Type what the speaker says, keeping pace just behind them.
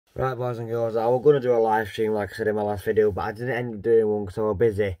Right, boys and girls, I was going to do a live stream like I said in my last video, but I didn't end up doing one because I was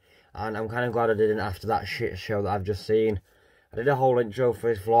busy. And I'm kind of glad I didn't after that shit show that I've just seen. I did a whole intro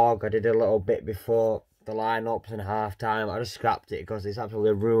for this vlog. I did a little bit before the lineups and half time. I just scrapped it because it's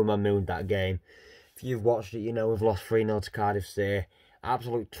absolutely ruined my mood, that game. If you've watched it, you know we've lost 3-0 to Cardiff today.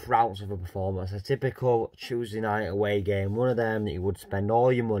 Absolute trounce of a performance. A typical Tuesday night away game. One of them that you would spend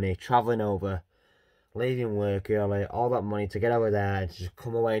all your money travelling over, leaving work early, all that money to get over there and to just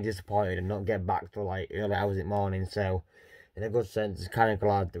come away disappointed and not get back till like early hours in the morning. So, in a good sense, I'm kind of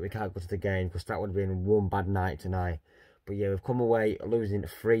glad that we can't go to the game because that would have been one bad night tonight. But yeah, we've come away losing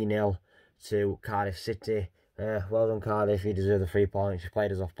 3-0 to Cardiff City. Well done, Cardiff. You deserve the 3 points. You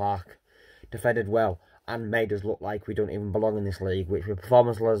played us off park, defended well, and made us look like we don't even belong in this league. Which with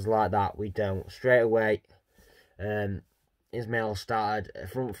performances like that, we don't. Straight away, Ismail started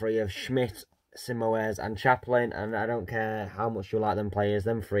front three of Schmidt, Simoes and Chaplin, and I don't care how much you like them players,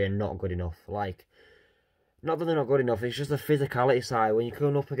 them three are not good enough. Like, not that they're not good enough, it's just the physicality side. When you're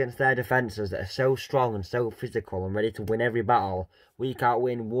coming up against their defences that are so strong and so physical and ready to win every battle, we can't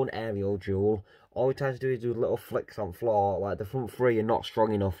win one aerial duel. All we try to do is do little flicks on floor. Like, the front three are not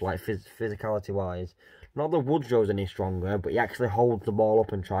strong enough, like, physicality wise. Not that Woodrow's any stronger, but he actually holds the ball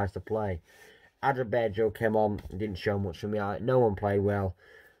up and tries to play. Adebayo came on, didn't show much for me. No one played well.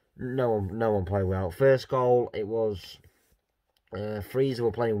 No one played well. First goal, it was Freezer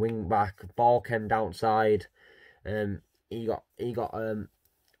were playing wing back. Ball came downside. He got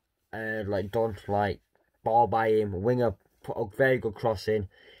like done like ball by him. Winger put a very good cross in.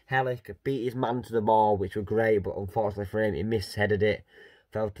 Hellick beat his man to the ball, which was great, but unfortunately for him, he misheaded it,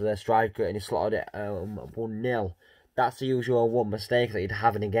 fell to the striker, and he slotted it 1-0. That's the usual one mistake that you'd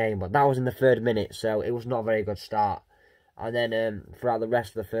have in a game, but that was in the 3rd minute, so it was not a very good start. And then throughout the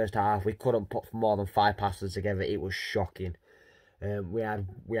rest of the first half, we couldn't put more than 5 passes together. It was shocking. We had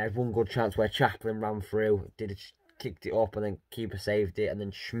one good chance where Chaplin ran through, kicked it up, and then keeper saved it. And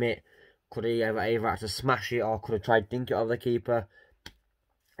then Schmidt could have either had to smash it or could have tried to dink it over the keeper,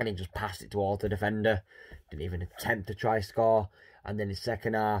 and he just passed it towards the defender. Didn't even attempt to try score. And then in the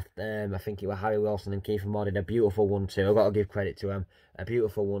second half, I think it was Harry Wilson and Kiefer Moore did a beautiful 1-2. I've got to give credit to him. A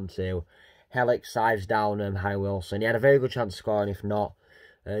beautiful 1-2. Hellick sides down Harry Wilson. He had a very good chance of scoring, if not.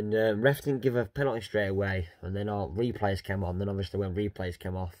 And ref didn't give a penalty straight away. And then all replays came on. Then obviously when replays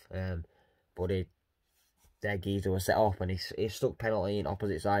came off, but their geezer was set up and he stuck penalty in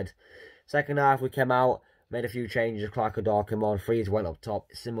opposite side. Second half we came out, made a few changes. Clark-Ador came on, Freeze went up top.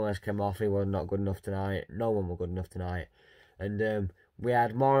 Simoes came off. He was not good enough tonight. No one was good enough tonight. And we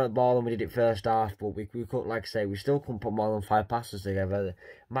had more at the ball than we did it first half, but we couldn't, like I say, we still couldn't put more than 5 passes together.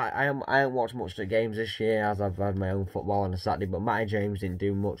 I haven't watched much of the games this year, as I've had my own football on a Saturday, but Matty James didn't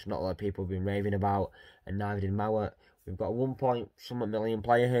do much, not like people have been raving about, and neither did Mowat. We've got a 1-point-something million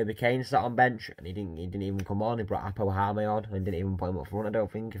player, Herbie Kane, sat on bench, and he didn't even come on. He brought Apo Hame on, and didn't even put him up front, I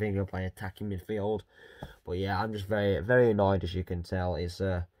don't think. I think he'll play attacking midfield. But yeah, I'm just very, very annoyed, as you can tell. It's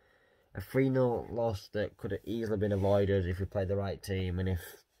a 3-0 loss that could have easily been avoided if we played the right team and if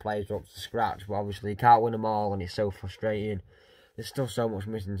players were up to scratch. But obviously you can't win them all, and it's so frustrating. There's still so much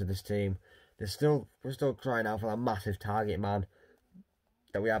missing to this team. We're still crying out for that massive target man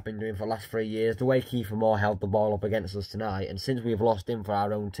that we have been doing for the last 3 years. The way Kiefer Moore held the ball up against us tonight, and since we've lost him for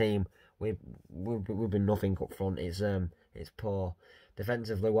our own team, we've been nothing up front. It's poor.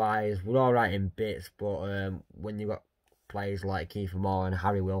 Defensively wise, we're all right in bits, but when you've got players like Kiefer Moore and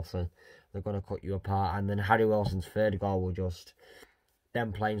Harry Wilson, they're going to cut you apart. And then Harry Wilson's 3rd goal was just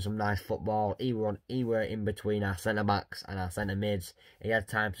them playing some nice football. He were in between our centre-backs and our centre-mids. He had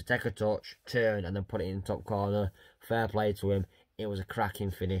time to take a touch, turn, and then put it in the top corner. Fair play to him. It was a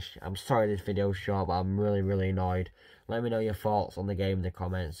cracking finish. I'm sorry this video's short, but I'm really, really annoyed. Let me know your thoughts on the game in the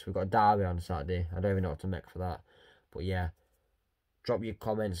comments. We've got a derby on Saturday. I don't even know what to make for that. But yeah, drop your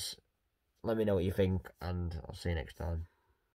comments. Let me know what you think, and I'll see you next time.